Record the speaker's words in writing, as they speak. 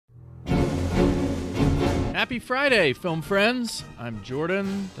Happy Friday, film friends! I'm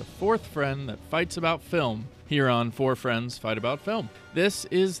Jordan, the fourth friend that fights about film, here on Four Friends Fight About Film. This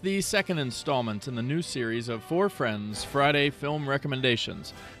is the second installment in the new series of Four Friends Friday Film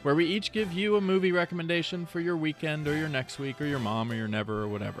Recommendations, where we each give you a movie recommendation for your weekend or your next week or your mom or your never or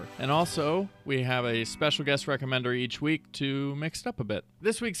whatever. And also, we have a special guest recommender each week to mix it up a bit.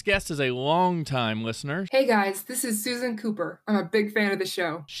 This week's guest is a long-time listener. Hey guys, this is Susan Cooper. I'm a big fan of the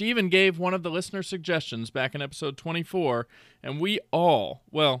show. She even gave one of the listener suggestions back in episode 24, and we all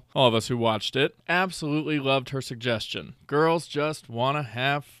of us who watched it, absolutely loved her suggestion. Girls just want to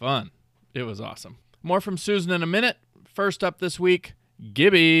have fun. It was awesome. More from Susan in a minute. First up this week,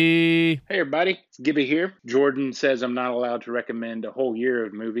 Gibby. Hey everybody, it's Gibby here. Jordan says I'm not allowed to recommend a whole year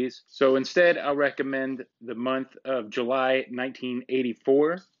of movies, so instead I'll recommend the month of July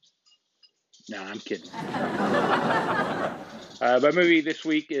 1984. Nah, I'm kidding. My movie this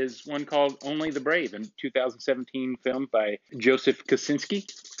week is one called Only the Brave, a 2017 film by Joseph Kosinski.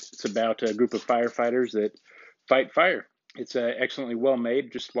 It's about a group of firefighters that fight fire. It's excellently well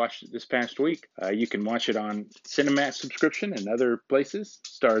made. Just watched it this past week. You can watch it on Cinemax subscription and other places.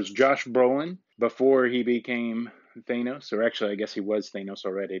 Stars Josh Brolin before he became Thanos, or actually I guess he was Thanos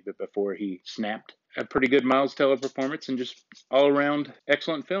already, but before he snapped. A pretty good Miles Teller performance and just all around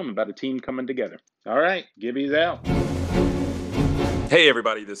excellent film about a team coming together. All right, Gibby's out. Hey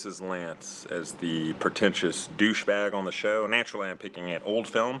everybody, this is Lance. As the pretentious douchebag on the show, naturally I'm picking an old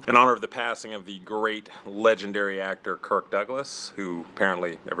film in honor of the passing of the great legendary actor Kirk Douglas, who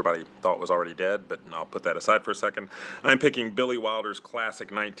apparently everybody thought was already dead, but I'll put that aside for a second. I'm picking Billy Wilder's classic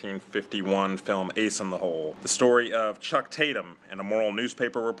 1951 film Ace in the Hole, the story of Chuck Tatum, an immoral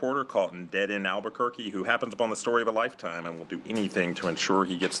newspaper reporter caught in dead-end Albuquerque who happens upon the story of a lifetime and will do anything to ensure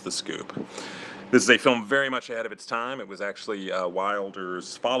he gets the scoop. This is a film very much ahead of its time. It was actually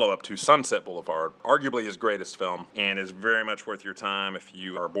Wilder's follow-up to Sunset Boulevard, arguably his greatest film, and is very much worth your time if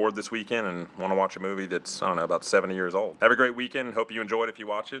you are bored this weekend and want to watch a movie that's, about 70 years old. Have a great weekend. Hope you enjoyed if you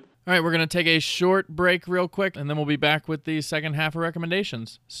watch it. All right, we're going to take a short break real quick, and then we'll be back with the second half of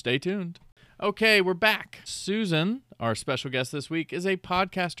recommendations. Stay tuned. Okay, we're back. Susan, our special guest this week, is a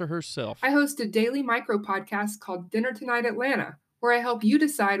podcaster herself. I host a daily micro podcast called Dinner Tonight Atlanta, where I help you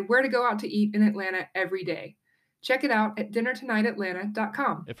decide where to go out to eat in Atlanta every day. Check it out at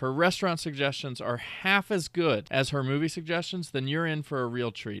dinnertonightAtlanta.com. If her restaurant suggestions are half as good as her movie suggestions, then you're in for a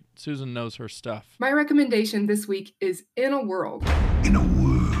real treat. Susan knows her stuff. My recommendation this week is In a World. In a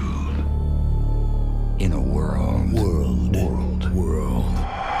world. In a world. World.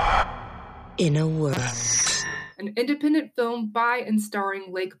 In a world. An independent film by and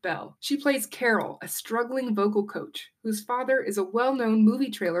starring Lake Bell. She plays Carol, a struggling vocal coach, whose father is a well-known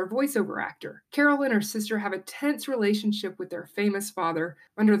movie trailer voiceover actor. Carol and her sister have a tense relationship with their famous father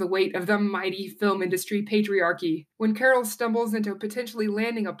under the weight of the mighty film industry patriarchy. When Carol stumbles into potentially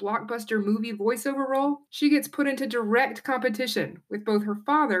landing a blockbuster movie voiceover role, she gets put into direct competition with both her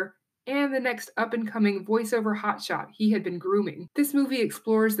father and the next up-and-coming voiceover hotshot he had been grooming. This movie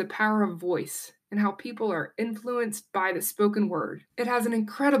explores the power of voice and how people are influenced by the spoken word. It has an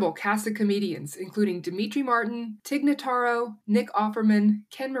incredible cast of comedians, including Demetri Martin, Tig Notaro, Nick Offerman,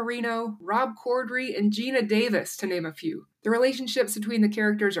 Ken Marino, Rob Corddry, and Gina Davis, to name a few. The relationships between the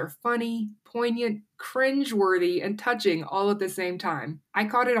characters are funny, poignant, cringe-worthy, and touching all at the same time. I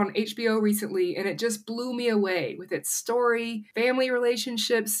caught it on HBO recently, and it just blew me away with its story, family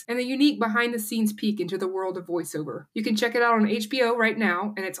relationships, and a unique behind-the-scenes peek into the world of voiceover. You can check it out on HBO right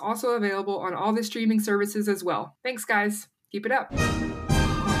now, and it's also available on all the streaming services as well. Thanks, guys. Keep it up.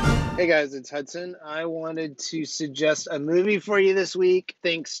 Hey guys, it's Hudson. I wanted to suggest a movie for you this week.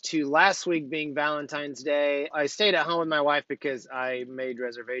 Thanks to last week being Valentine's Day, I stayed at home with my wife because I made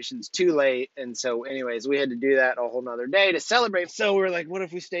reservations too late. And so anyways, we had to do that a whole nother day to celebrate. So we're like, what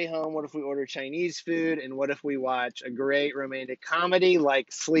if we stay home? What if we order Chinese food? And what if we watch a great romantic comedy like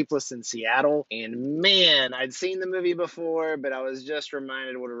Sleepless in Seattle? And man, I'd seen the movie before, but I was just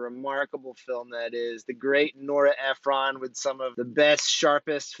reminded what a remarkable film that is. The great Nora Ephron with some of the best,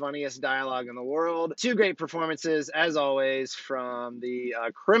 sharpest, funniest dialogue in the world. Two great performances, as always, from the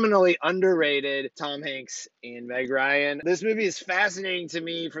criminally underrated Tom Hanks and Meg Ryan. This movie is fascinating to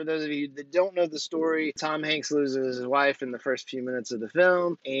me. For those of you that don't know the story, Tom Hanks loses his wife in the first few minutes of the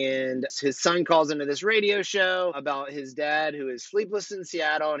film, and his son calls into this radio show about his dad who is sleepless in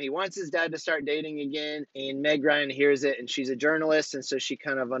Seattle, and he wants his dad to start dating again, and Meg Ryan hears it, and she's a journalist, and so she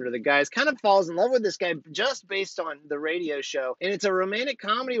kind of, under the guise, kind of falls in love with this guy just based on the radio show. And it's a romantic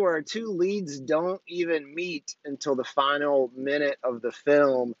comedy where where our two leads don't even meet until the final minute of the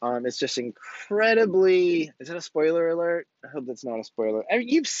film. It's just incredibly... Is that a spoiler alert? I hope that's not a spoiler. I mean,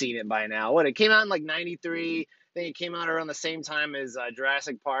 you've seen it by now. What, it came out in like 93. I think it came out around the same time as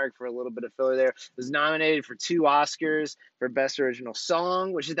Jurassic Park for a little bit of filler there. It was nominated for 2 Oscars for Best Original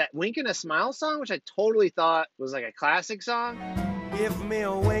Song, which is that Wink and a Smile song, which I totally thought was like a classic song. Give me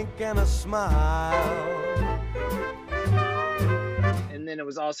a wink and a smile. And then it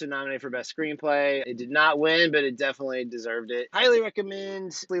was also nominated for Best Screenplay. It did not win, but it definitely deserved it. Highly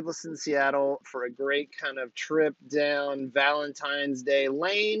recommend Sleepless in Seattle for a great kind of trip down Valentine's Day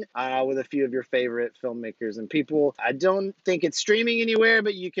lane with a few of your favorite filmmakers and people. I don't think it's streaming anywhere,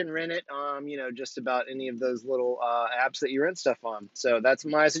 but you can rent it, just about any of those little apps that you rent stuff on. So that's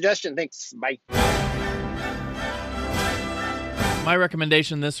my suggestion. Thanks. Bye. My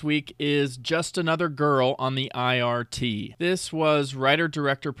recommendation this week is Just Another Girl on the IRT. This was writer,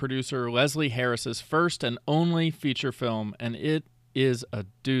 director, producer Leslie Harris's first and only feature film, and it is a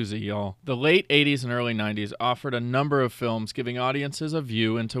doozy, y'all. The late 80s and early 90s offered a number of films giving audiences a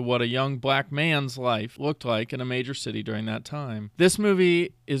view into what a young black man's life looked like in a major city during that time. This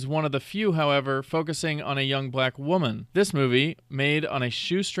movie is one of the few, however, focusing on a young black woman. This movie, made on a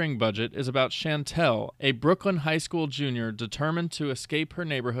shoestring budget, is about Chantel, a Brooklyn high school junior determined to escape her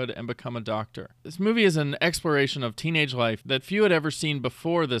neighborhood and become a doctor. This movie is an exploration of teenage life that few had ever seen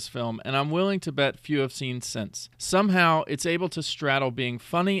before this film, and I'm willing to bet few have seen since. Somehow, it's able to straddle being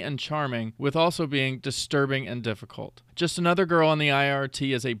funny and charming with also being disturbing and difficult. Just Another Girl on the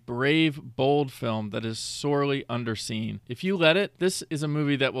IRT is a brave, bold film that is sorely underseen. If you let it, this is a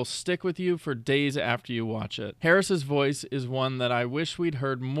movie that will stick with you for days after you watch it. Harris's voice is one that I wish we'd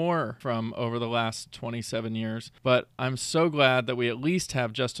heard more from over the last 27 years, but I'm so glad that we at least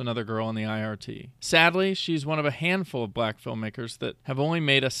have Just Another Girl on the IRT. Sadly, she's one of a handful of black filmmakers that have only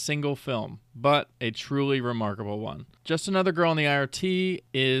made a single film, but a truly remarkable one. Just Another Girl on the IRT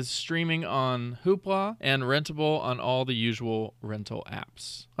is streaming on Hoopla and rentable on all the usual rental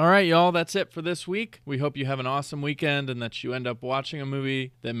apps. All right, y'all, that's it for this week. We hope you have an awesome weekend and that you end up watching a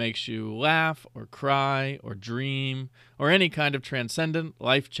movie that makes you laugh or cry or dream or any kind of transcendent,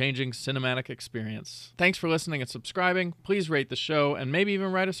 life-changing cinematic experience. Thanks for listening and subscribing. Please rate the show and maybe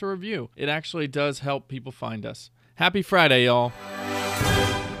even write us a review. It actually does help people find us. Happy Friday, y'all.